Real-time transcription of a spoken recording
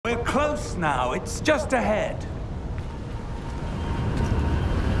We're close now. It's just ahead.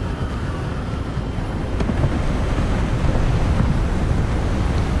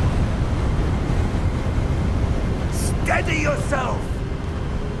 Steady yourself!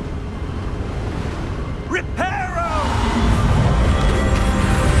 Reparo!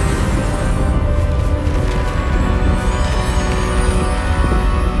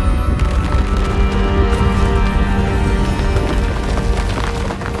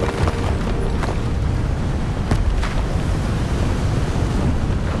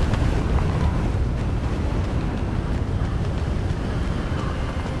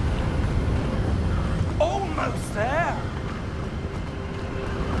 Almost there!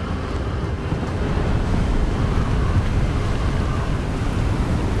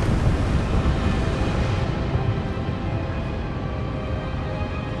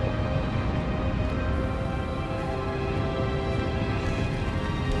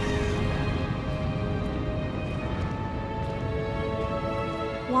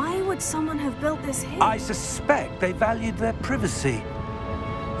 Why would someone have built this here? I suspect they valued their privacy.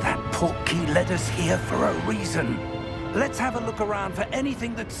 That portkey led us here for a reason. Let's have a look around for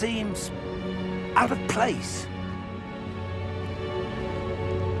anything that seems out of place.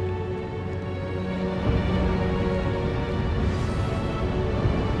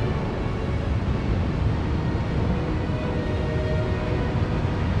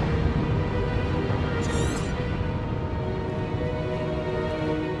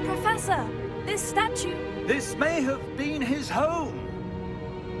 Professor, this statue... This may have been his home.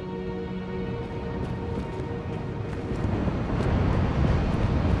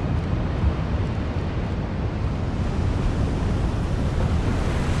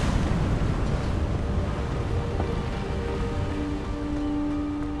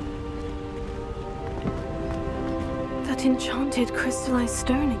 That enchanted crystallized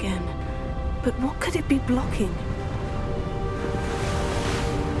stone again. But what could it be blocking?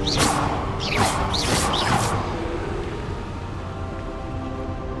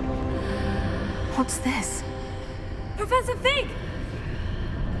 What's this? Professor Fig!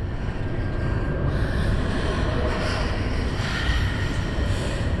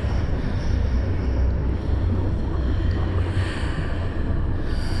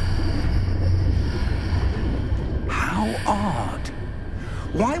 How odd.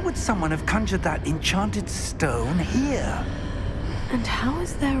 Why would someone have conjured that enchanted stone here? And how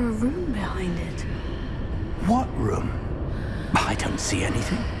is there a room behind it? What room? I don't see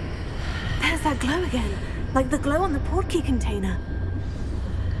anything. There's that glow again, like the glow on the portkey container.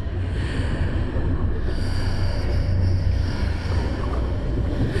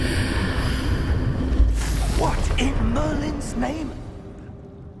 What in Merlin's name?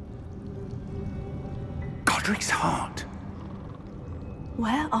 Godric's heart.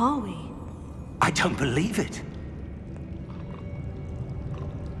 Where are we? I don't believe it.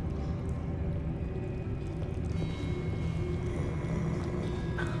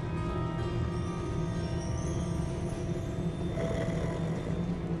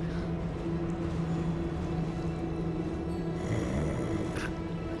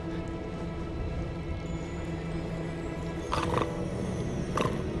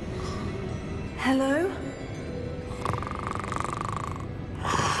 Hello?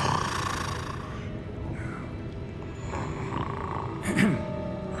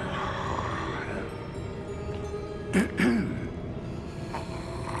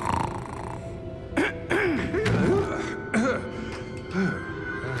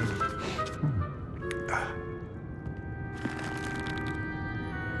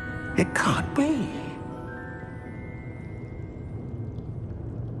 It can't be.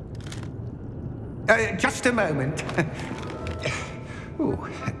 Just a moment. Oh.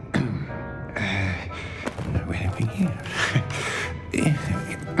 Where are we here?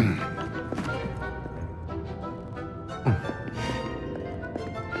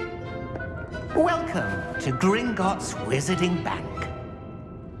 Welcome to Gringotts Wizarding Bank.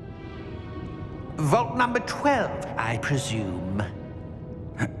 Vault number 12, I presume.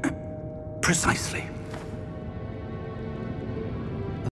 Precisely.